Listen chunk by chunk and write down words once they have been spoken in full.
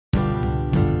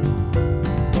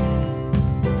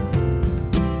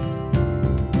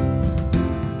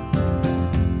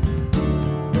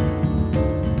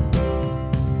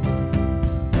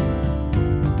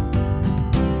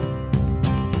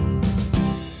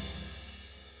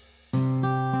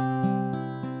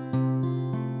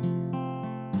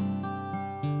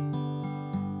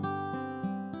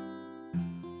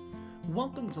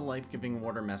Welcome to Life-Giving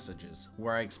Water Messages,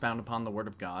 where I expound upon the Word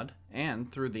of God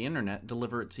and, through the internet,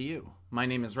 deliver it to you. My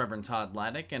name is Reverend Todd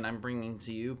Laddick, and I'm bringing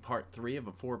to you part 3 of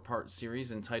a 4-part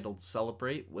series entitled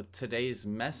Celebrate, with today's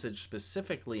message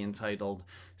specifically entitled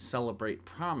Celebrate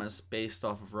Promise, based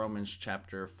off of Romans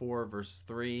chapter 4, verse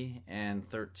 3 and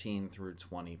 13 through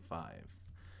 25.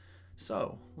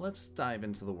 So, let's dive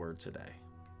into the Word today.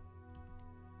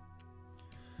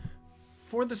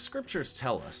 For the Scriptures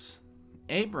tell us,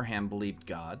 Abraham believed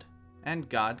God, and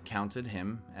God counted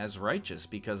him as righteous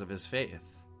because of his faith.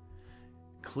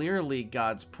 Clearly,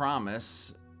 God's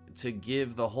promise to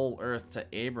give the whole earth to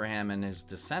Abraham and his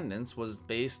descendants was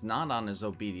based not on his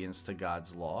obedience to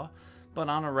God's law, but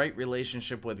on a right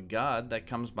relationship with God that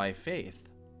comes by faith.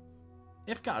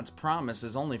 If God's promise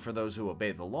is only for those who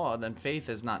obey the law, then faith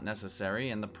is not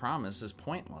necessary and the promise is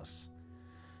pointless.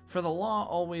 For the law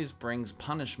always brings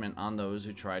punishment on those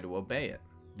who try to obey it.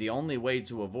 The only way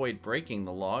to avoid breaking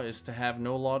the law is to have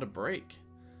no law to break.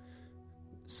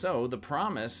 So the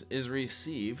promise is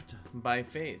received by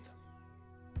faith.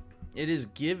 It is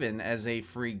given as a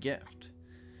free gift,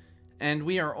 and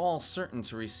we are all certain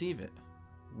to receive it,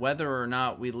 whether or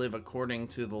not we live according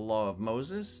to the law of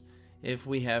Moses, if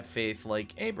we have faith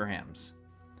like Abraham's.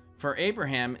 For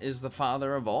Abraham is the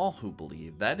father of all who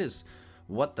believe. That is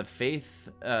what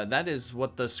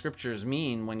the scriptures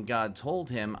mean when God told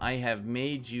him, I have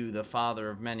made you the father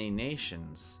of many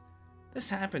nations. This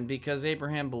happened because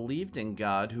Abraham believed in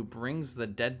God, who brings the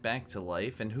dead back to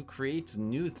life and who creates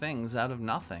new things out of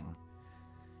nothing.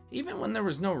 Even when there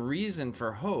was no reason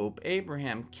for hope,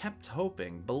 Abraham kept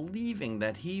hoping, believing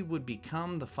that he would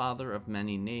become the father of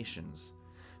many nations.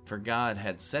 For God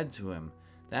had said to him,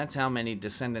 that's how many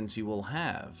descendants you will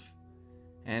have.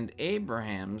 And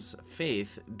Abraham's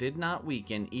faith did not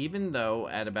weaken, even though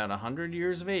at about 100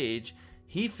 years of age,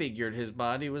 he figured his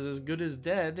body was as good as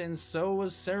dead, and so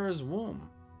was Sarah's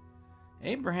womb.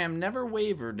 Abraham never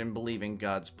wavered in believing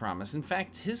God's promise. In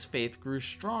fact, his faith grew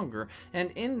stronger,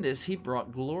 and in this he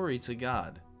brought glory to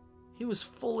God. He was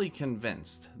fully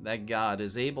convinced that God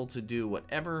is able to do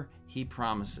whatever he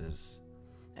promises.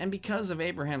 And because of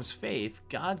Abraham's faith,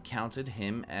 God counted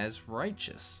him as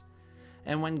righteous.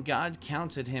 And when God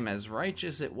counted him as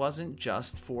righteous, it wasn't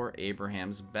just for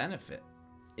Abraham's benefit.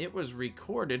 It was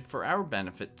recorded for our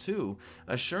benefit too,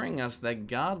 assuring us that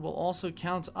God will also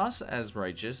count us as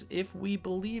righteous if we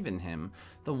believe in him,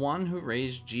 the one who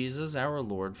raised Jesus our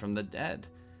Lord from the dead.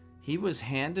 He was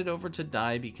handed over to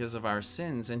die because of our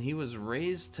sins, and he was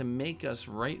raised to make us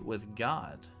right with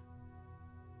God.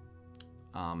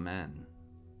 Amen.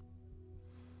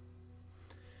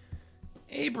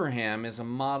 Abraham is a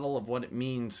model of what it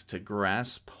means to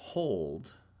grasp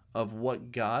hold of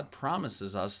what God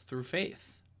promises us through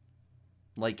faith.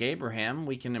 Like Abraham,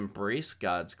 we can embrace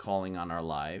God's calling on our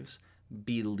lives,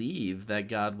 believe that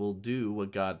God will do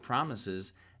what God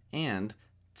promises, and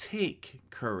take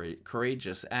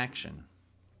courageous action.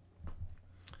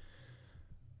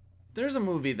 There's a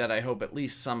movie that I hope at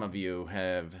least some of you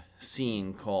have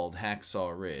seen called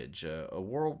Hacksaw Ridge, a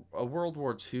World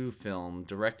War II film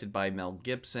directed by Mel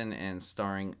Gibson and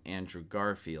starring Andrew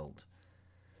Garfield.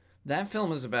 That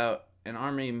film is about an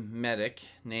army medic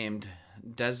named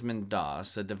Desmond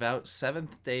Doss, a devout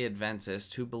Seventh-day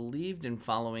Adventist who believed in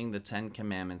following the Ten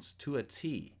Commandments to a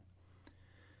T.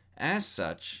 As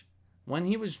such, when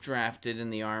he was drafted in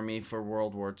the Army for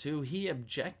World War II, he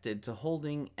objected to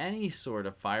holding any sort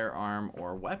of firearm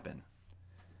or weapon.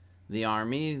 The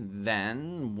Army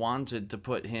then wanted to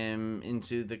put him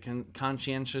into the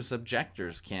conscientious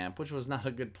objectors camp, which was not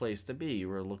a good place to be. You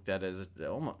were looked at as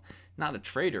almost not a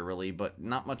traitor, really, but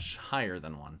not much higher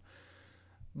than one.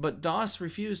 But Doss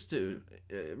refused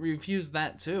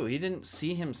that too. He didn't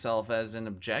see himself as an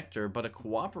objector, but a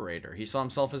cooperator. He saw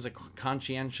himself as a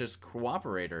conscientious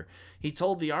cooperator. He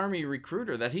told the Army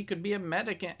recruiter that he could be a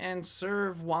medic and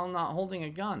serve while not holding a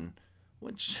gun,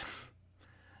 which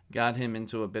got him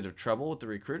into a bit of trouble with the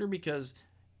recruiter because,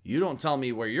 you don't tell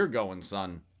me where you're going,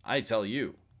 son. I tell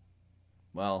you.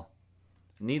 Well,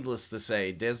 needless to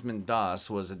say, Desmond Doss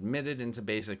was admitted into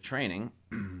basic training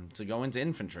to go into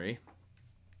infantry,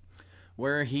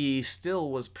 where he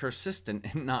still was persistent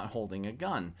in not holding a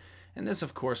gun. And this,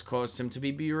 of course, caused him to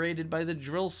be berated by the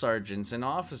drill sergeants and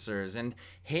officers and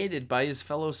hated by his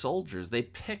fellow soldiers. They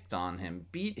picked on him,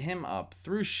 beat him up,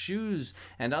 threw shoes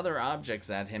and other objects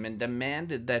at him, and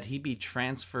demanded that he be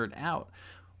transferred out.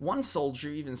 One soldier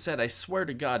even said, I swear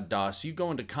to God, Doss, you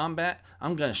go into combat,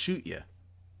 I'm going to shoot you.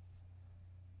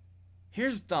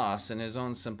 Here's Doss in his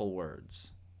own simple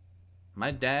words.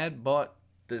 My dad bought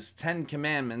this 10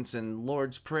 Commandments and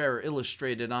Lord's Prayer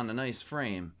illustrated on a nice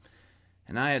frame.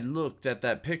 And I had looked at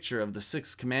that picture of the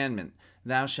sixth commandment,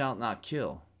 thou shalt not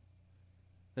kill.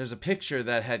 There's a picture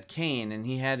that had Cain and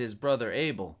he had his brother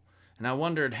Abel, and I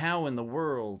wondered how in the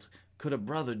world could a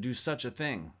brother do such a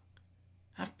thing?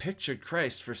 I've pictured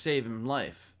Christ for saving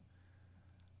life.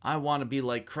 I want to be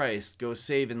like Christ, go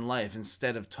saving life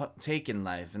instead of taking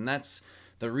life, and that's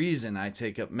the reason I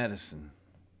take up medicine.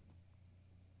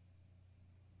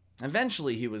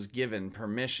 Eventually, he was given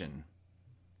permission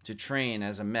to train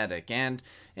as a medic, and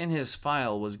in his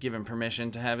file was given permission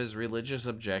to have his religious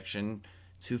objection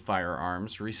to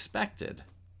firearms respected.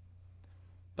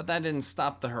 But that didn't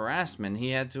stop the harassment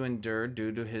he had to endure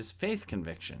due to his faith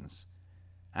convictions.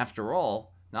 After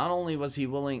all, not only was he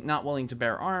not willing to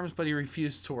bear arms, but he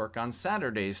refused to work on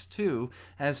Saturdays too,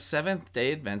 as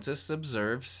Seventh-day Adventists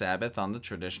observe Sabbath on the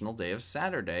traditional day of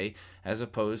Saturday, as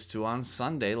opposed to on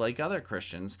Sunday like other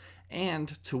Christians.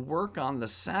 And to work on the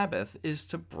Sabbath is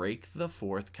to break the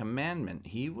fourth commandment.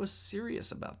 He was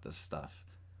serious about this stuff.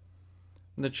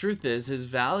 The truth is, his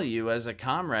value as a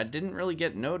comrade didn't really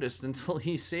get noticed until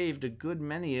he saved a good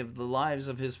many of the lives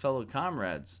of his fellow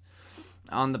comrades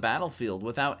on the battlefield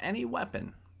without any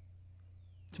weapon.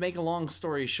 To make a long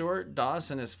story short,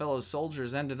 Doss and his fellow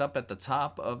soldiers ended up at the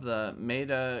top of the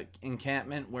Maeda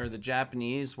encampment where the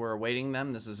Japanese were awaiting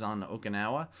them. This is on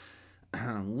Okinawa.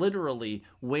 Literally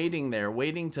waiting there,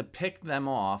 waiting to pick them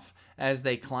off as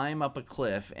they climb up a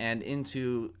cliff and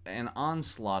into an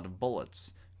onslaught of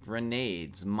bullets,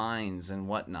 grenades, mines, and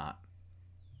whatnot.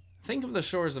 Think of the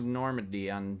shores of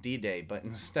Normandy on D-Day, but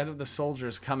instead of the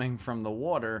soldiers coming from the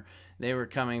water, they were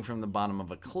coming from the bottom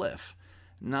of a cliff.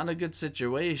 Not a good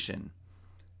situation.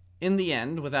 In the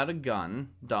end, without a gun,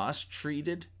 Doss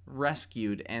treated,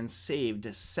 rescued, and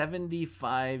saved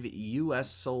 75 U.S.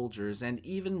 soldiers and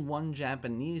even one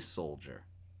Japanese soldier.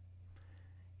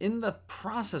 In the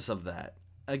process of that,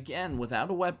 again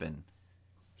without a weapon,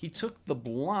 he took the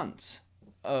blunt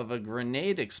of a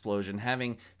grenade explosion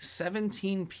having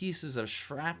 17 pieces of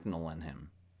shrapnel in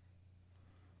him.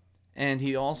 And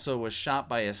he also was shot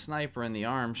by a sniper in the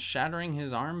arm, shattering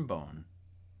his arm bone.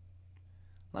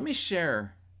 Let me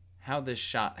share how this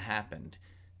shot happened.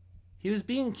 He was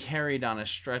being carried on a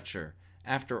stretcher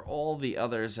after all the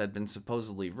others had been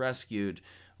supposedly rescued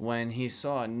when he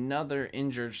saw another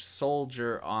injured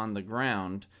soldier on the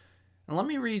ground. And let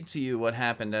me read to you what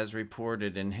happened as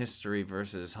reported in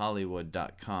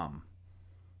historyvs.hollywood.com.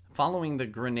 Following the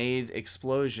grenade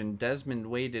explosion, Desmond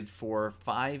waited for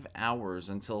 5 hours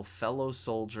until fellow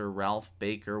soldier Ralph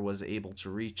Baker was able to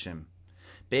reach him.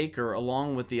 Baker,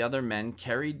 along with the other men,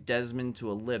 carried Desmond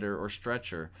to a litter or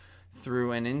stretcher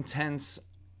through an intense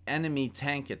enemy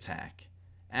tank attack.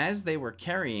 As they were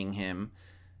carrying him,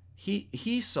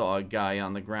 he saw a guy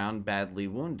on the ground badly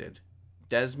wounded.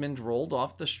 Desmond rolled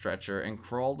off the stretcher and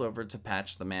crawled over to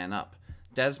patch the man up.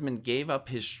 Desmond gave up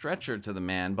his stretcher to the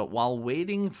man, but while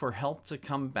waiting for help to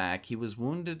come back, he was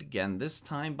wounded again, this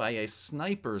time by a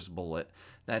sniper's bullet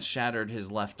that shattered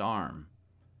his left arm.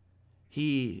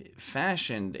 He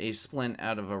fashioned a splint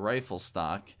out of a rifle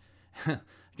stock. I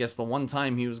guess the one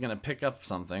time he was going to pick up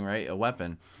something, right? A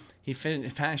weapon. He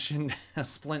fashioned a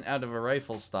splint out of a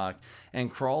rifle stock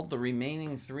and crawled the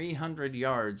remaining 300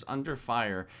 yards under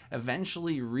fire,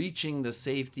 eventually reaching the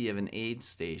safety of an aid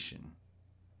station.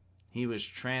 He was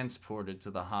transported to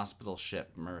the hospital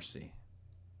ship Mercy.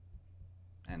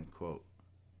 End quote.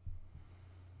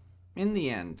 In the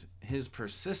end,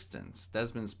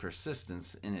 Desmond's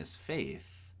persistence in his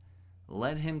faith,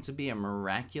 led him to be a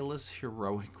miraculous,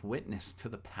 heroic witness to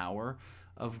the power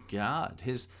of God.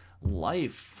 His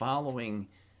life following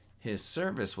his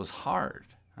service was hard.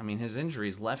 I mean, his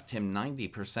injuries left him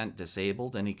 90%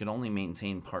 disabled, and he could only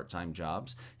maintain part-time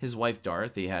jobs. His wife,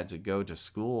 Dorothy, had to go to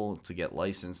school to get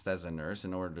licensed as a nurse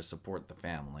in order to support the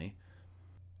family.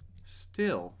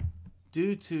 Still,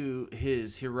 due to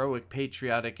his heroic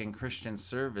patriotic and Christian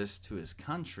service to his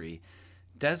country,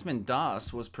 Desmond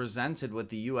Doss was presented with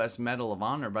the U.S. Medal of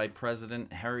Honor by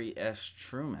President Harry S.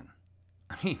 Truman.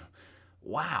 I mean,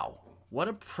 wow, what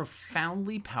a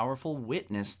profoundly powerful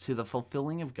witness to the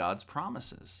fulfilling of God's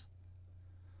promises.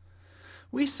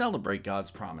 We celebrate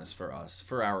God's promise for us,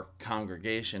 for our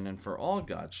congregation, and for all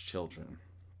God's children.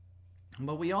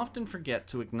 But we often forget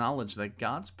to acknowledge that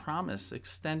God's promise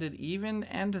extended even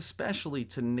and especially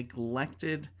to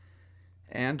neglected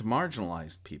and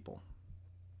marginalized people.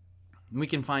 We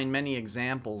can find many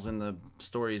examples in the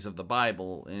stories of the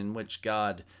Bible in which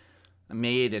God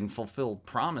made and fulfilled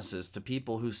promises to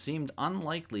people who seemed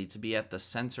unlikely to be at the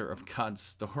center of God's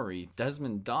story.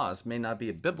 Desmond Doss may not be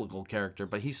a biblical character,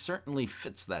 but he certainly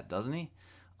fits that, doesn't he?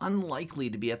 unlikely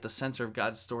to be at the center of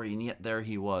God's story, and yet there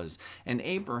he was. And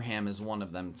Abraham is one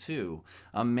of them too,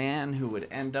 a man who would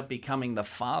end up becoming the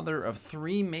father of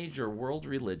three major world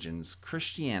religions: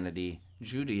 Christianity,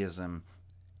 Judaism,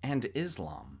 and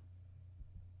Islam.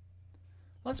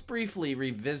 Let's briefly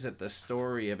revisit the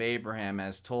story of Abraham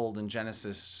as told in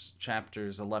Genesis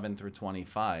chapters 11 through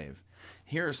 25.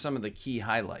 Here are some of the key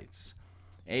highlights.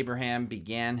 Abraham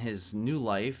began his new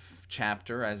life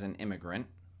chapter as an immigrant.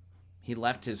 He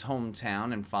left his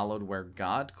hometown and followed where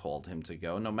God called him to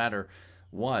go, no matter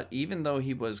what, even though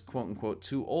he was quote-unquote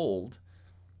too old,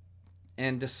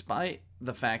 and despite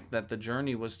the fact that the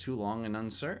journey was too long and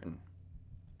uncertain.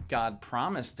 God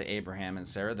promised to Abraham and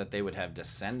Sarah that they would have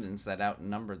descendants that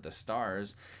outnumbered the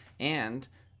stars, and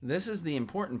this is the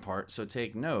important part, so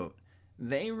take note.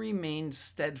 They remained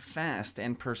steadfast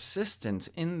and persistent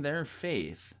in their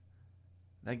faith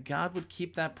that God would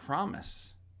keep that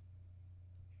promise.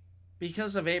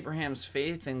 Because of Abraham's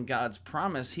faith in God's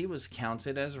promise, he was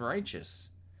counted as righteous.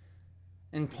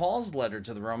 In Paul's letter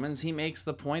to the Romans, he makes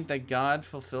the point that God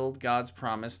fulfilled God's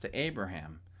promise to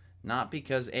Abraham, not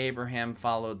because Abraham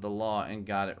followed the law and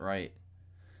got it right,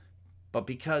 but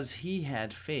because he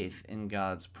had faith in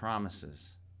God's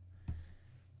promises.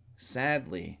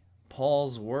 Sadly,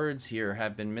 Paul's words here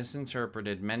have been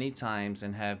misinterpreted many times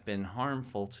and have been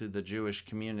harmful to the Jewish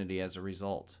community as a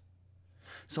result.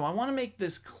 So I want to make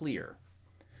this clear.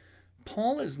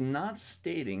 Paul is not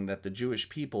stating that the Jewish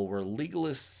people were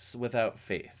legalists without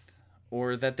faith,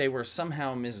 or that they were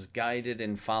somehow misguided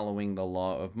in following the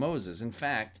law of Moses. In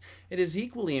fact, it is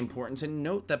equally important to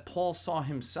note that Paul saw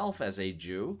himself as a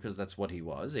Jew, because that's what he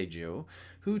was, a Jew,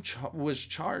 who was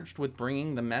charged with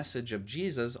bringing the message of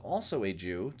Jesus, also a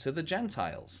Jew, to the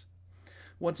Gentiles.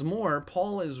 What's more,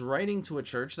 Paul is writing to a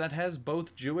church that has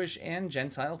both Jewish and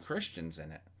Gentile Christians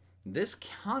in it. This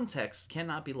context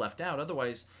cannot be left out,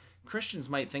 otherwise Christians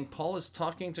might think Paul is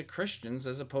talking to Christians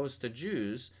as opposed to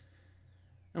Jews.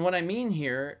 And what I mean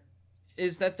here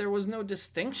is that there was no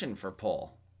distinction for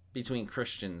Paul between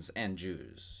Christians and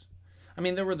Jews. I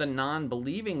mean, there were the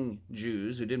non-believing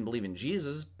Jews who didn't believe in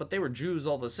Jesus, but they were Jews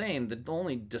all the same. The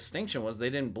only distinction was they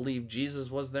didn't believe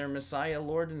Jesus was their Messiah,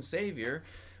 Lord, and Savior,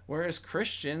 whereas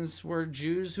Christians were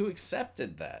Jews who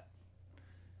accepted that.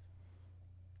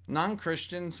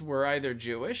 Non-Christians were either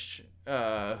Jewish,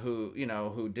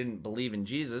 who didn't believe in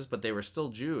Jesus, but they were still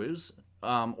Jews,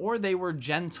 or they were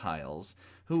Gentiles,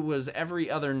 who was every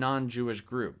other non-Jewish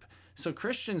group. So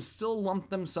Christians still lumped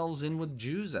themselves in with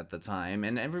Jews at the time,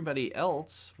 and everybody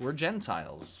else were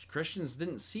Gentiles. Christians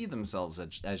didn't see themselves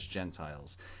as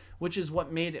Gentiles, which is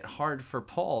what made it hard for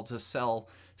Paul to sell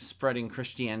spreading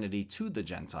Christianity to the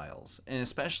Gentiles, and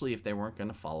especially if they weren't going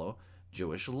to follow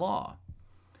Jewish law.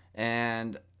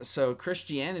 And so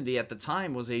Christianity at the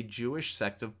time was a Jewish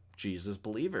sect of Jesus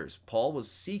believers. Paul was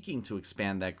seeking to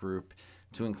expand that group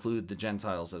to include the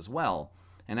Gentiles as well.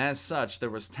 And as such, there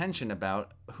was tension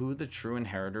about who the true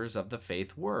inheritors of the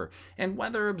faith were, and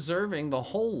whether observing the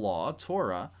whole law,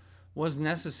 Torah, was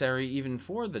necessary even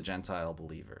for the Gentile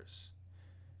believers.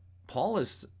 Paul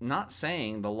is not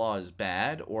saying the law is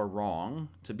bad or wrong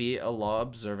to be a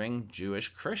law-observing Jewish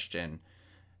Christian.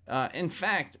 In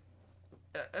fact,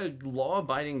 a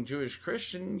law-abiding Jewish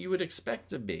Christian you would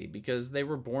expect to be, because they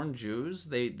were born Jews.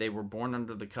 They were born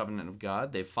under the covenant of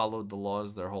God. They followed the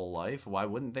laws their whole life. Why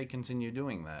wouldn't they continue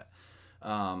doing that?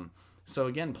 So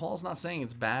again, Paul's not saying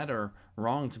it's bad or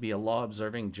wrong to be a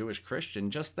law-observing Jewish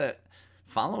Christian, just that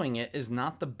following it is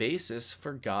not the basis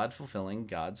for God fulfilling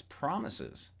God's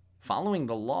promises. Following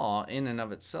the law in and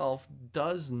of itself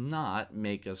does not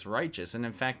make us righteous. And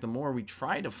in fact, the more we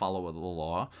try to follow the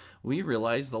law, we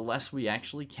realize the less we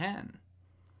actually can.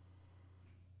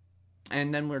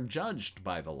 And then we're judged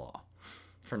by the law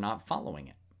for not following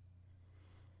it.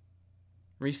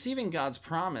 Receiving God's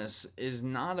promise is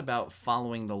not about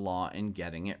following the law and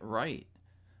getting it right.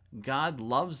 God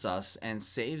loves us and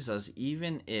saves us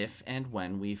even if and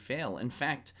when we fail. In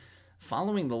fact,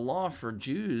 following the law for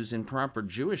Jews in proper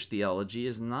Jewish theology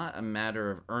is not a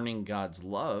matter of earning God's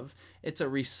love. It's a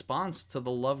response to the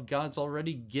love God's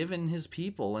already given his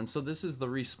people. And so this is the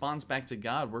response back to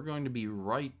God. We're going to be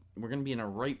right. We're going to be in a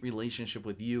right relationship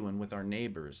with you and with our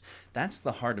neighbors. That's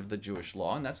the heart of the Jewish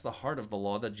law, and that's the heart of the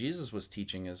law that Jesus was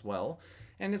teaching as well.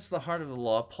 And it's the heart of the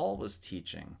law Paul was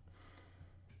teaching.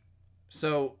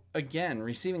 So again,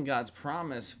 receiving God's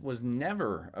promise was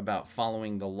never about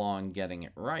following the law and getting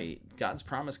it right. God's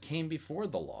promise came before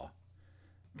the law.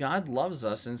 God loves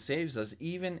us and saves us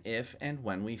even if and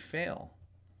when we fail.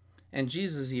 And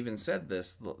Jesus even said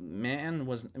this,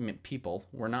 people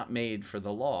were not made for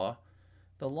the law,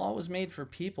 The law was made for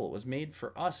people. It was made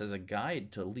for us as a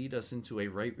guide to lead us into a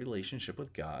right relationship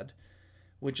with God,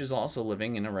 which is also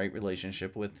living in a right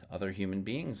relationship with other human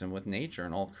beings and with nature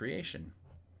and all creation.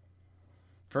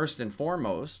 First and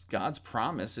foremost, God's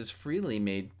promise is freely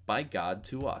made by God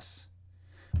to us.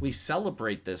 We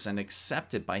celebrate this and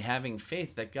accept it by having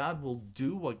faith that God will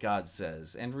do what God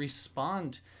says and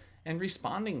responding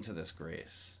to this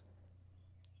grace.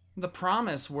 The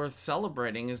promise worth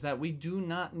celebrating is that we do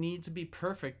not need to be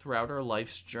perfect throughout our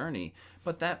life's journey,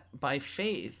 but that by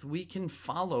faith we can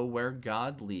follow where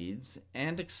God leads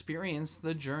and experience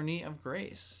the journey of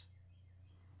grace.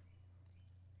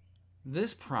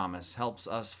 This promise helps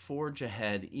us forge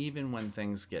ahead even when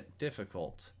things get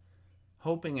difficult,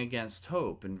 hoping against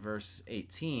hope in verse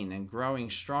 18 and growing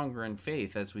stronger in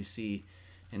faith as we see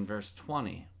in verse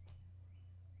 20.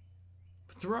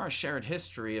 Through our shared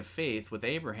history of faith with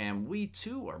Abraham, we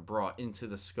too are brought into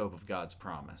the scope of God's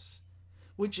promise,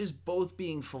 which is both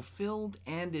being fulfilled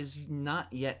and is not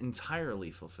yet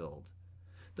entirely fulfilled.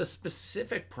 The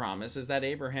specific promise is that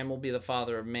Abraham will be the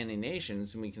father of many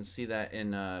nations, and we can see that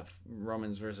in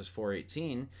Romans verses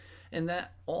 4:18, and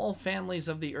that all families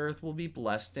of the earth will be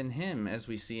blessed in him, as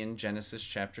we see in Genesis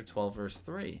chapter 12, verse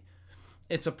 3.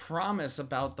 It's a promise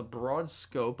about the broad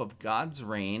scope of God's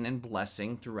reign and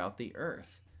blessing throughout the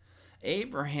earth.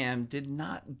 Abraham did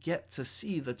not get to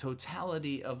see the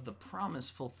totality of the promise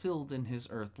fulfilled in his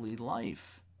earthly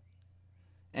life.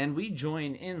 And we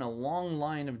join in a long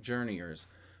line of journeyers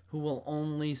who will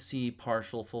only see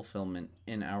partial fulfillment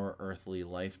in our earthly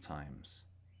lifetimes.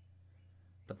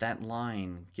 But that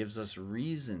line gives us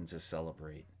reason to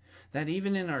celebrate that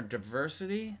even in our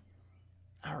diversity,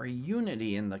 our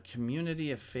unity in the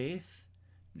community of faith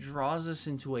draws us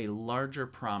into a larger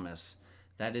promise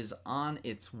that is on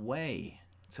its way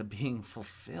to being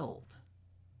fulfilled.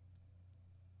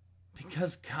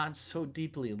 Because God so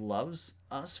deeply loves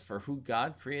us for who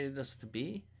God created us to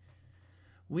be,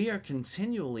 we are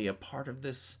continually a part of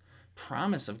this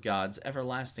promise of God's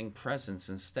everlasting presence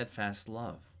and steadfast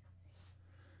love.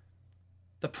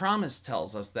 The promise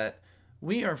tells us that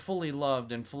we are fully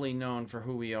loved and fully known for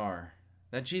who we are,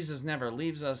 that Jesus never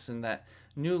leaves us, and that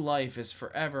new life is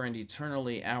forever and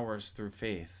eternally ours through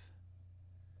faith.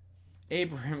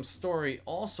 Abraham's story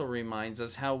also reminds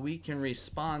us how we can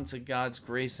respond to God's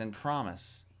grace and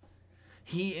promise.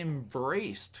 He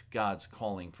embraced God's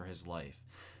calling for his life,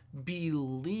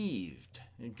 believed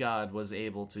God was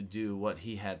able to do what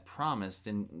he had promised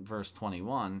in verse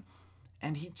 21,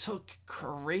 and he took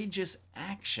courageous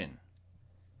action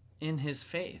in his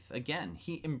faith. Again,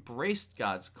 he embraced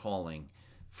God's calling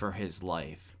for his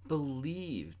life,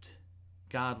 believed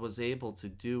God was able to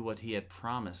do what he had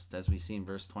promised, as we see in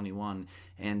verse 21,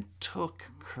 and took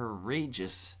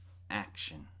courageous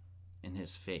action in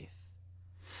his faith.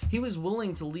 He was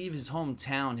willing to leave his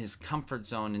hometown, his comfort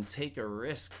zone, and take a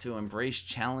risk to embrace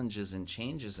challenges and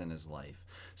changes in his life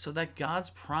so that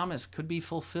God's promise could be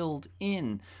fulfilled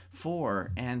in,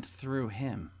 for, and through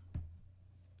him.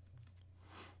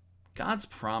 God's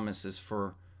promise is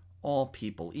for all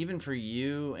people, even for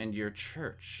you and your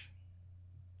church.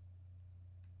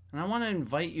 And I want to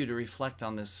invite you to reflect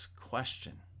on this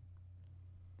question.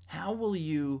 How will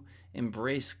you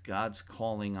embrace God's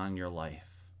calling on your life?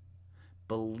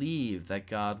 Believe that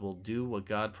God will do what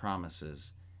God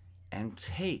promises, and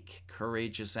take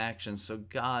courageous action so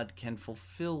God can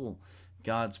fulfill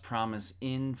God's promise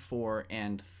in, for,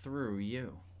 and through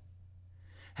you.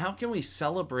 How can we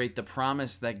celebrate the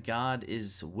promise that God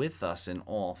is with us in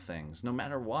all things, no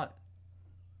matter what?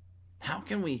 How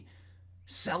can we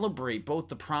celebrate both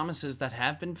the promises that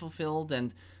have been fulfilled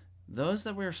and those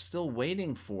that we're still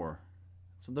waiting for,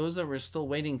 so those that we're still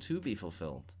waiting to be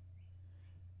fulfilled?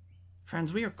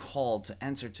 Friends, we are called to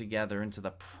enter together into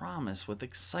the promise with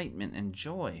excitement and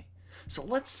joy. So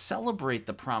let's celebrate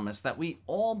the promise that we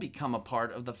all become a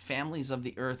part of the families of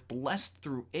the earth, blessed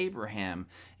through Abraham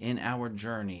in our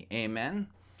journey. Amen?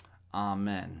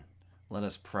 Amen. Let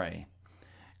us pray.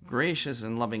 Gracious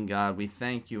and loving God, we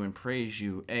thank you and praise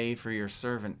you, for your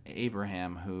servant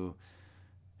Abraham, who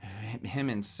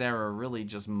him and Sarah really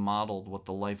just modeled what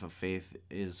the life of faith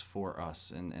is for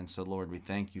us. And so, Lord, we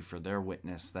thank you for their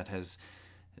witness that has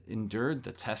endured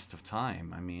the test of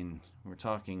time. I mean, we're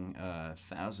talking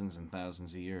thousands and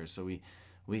thousands of years. So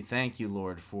we thank you,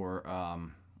 Lord, for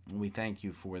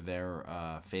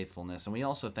their faithfulness. And we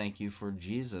also thank you for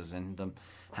Jesus and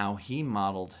how he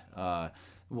modeled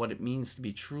what it means to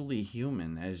be truly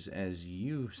human as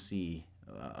you see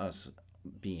us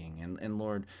being. And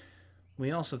Lord,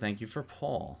 we also thank you for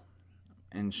Paul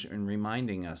and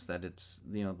reminding us that it's,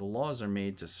 the laws are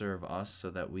made to serve us so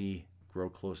that we grow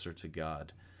closer to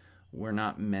God. we're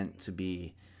not meant to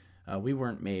be, we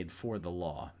weren't made for the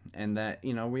law, and that,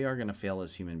 we are going to fail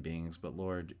as human beings, but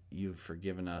Lord, you've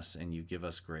forgiven us and you give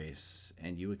us grace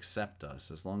and you accept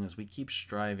us as long as we keep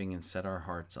striving and set our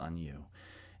hearts on you.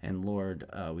 And Lord,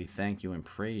 we thank you and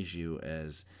praise you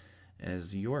as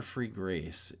your free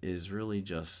grace is really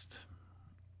just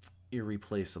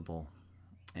irreplaceable,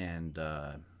 and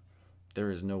there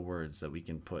is no words that we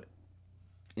can put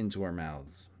into our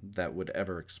mouths that would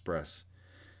ever express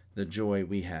the joy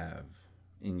we have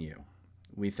in you.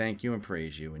 We thank you and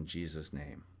praise you in Jesus'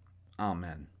 name.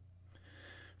 Amen.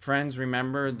 Friends,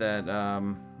 remember that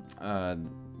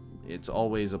it's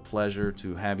always a pleasure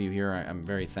to have you here. I'm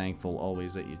very thankful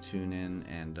always that you tune in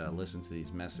and listen to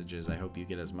these messages. I hope you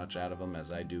get as much out of them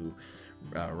as I do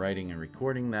writing and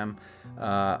recording them.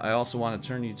 I also want to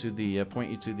point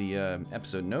you to the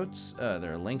episode notes.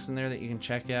 There are links in there that you can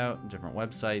check out, different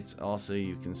websites. Also,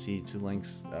 you can see 2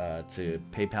 links to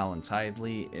PayPal and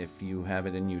Tithely if you have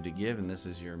it in you to give, and this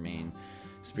is your main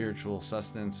spiritual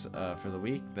sustenance for the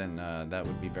week, then that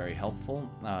would be very helpful,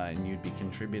 and you'd be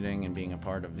contributing and being a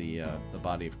part of the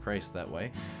body of Christ that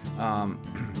way.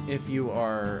 If you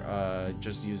are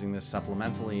just using this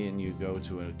supplementally and you go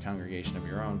to a congregation of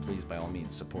your own, please by all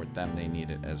means support them. They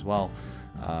need it as well.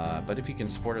 But if you can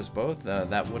support us both,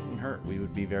 that wouldn't hurt. We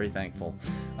would be very thankful.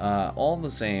 All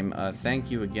the same, thank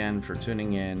you again for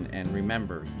tuning in, and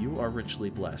remember, you are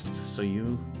richly blessed, so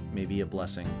you may be a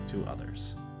blessing to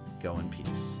others. Go in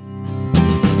peace.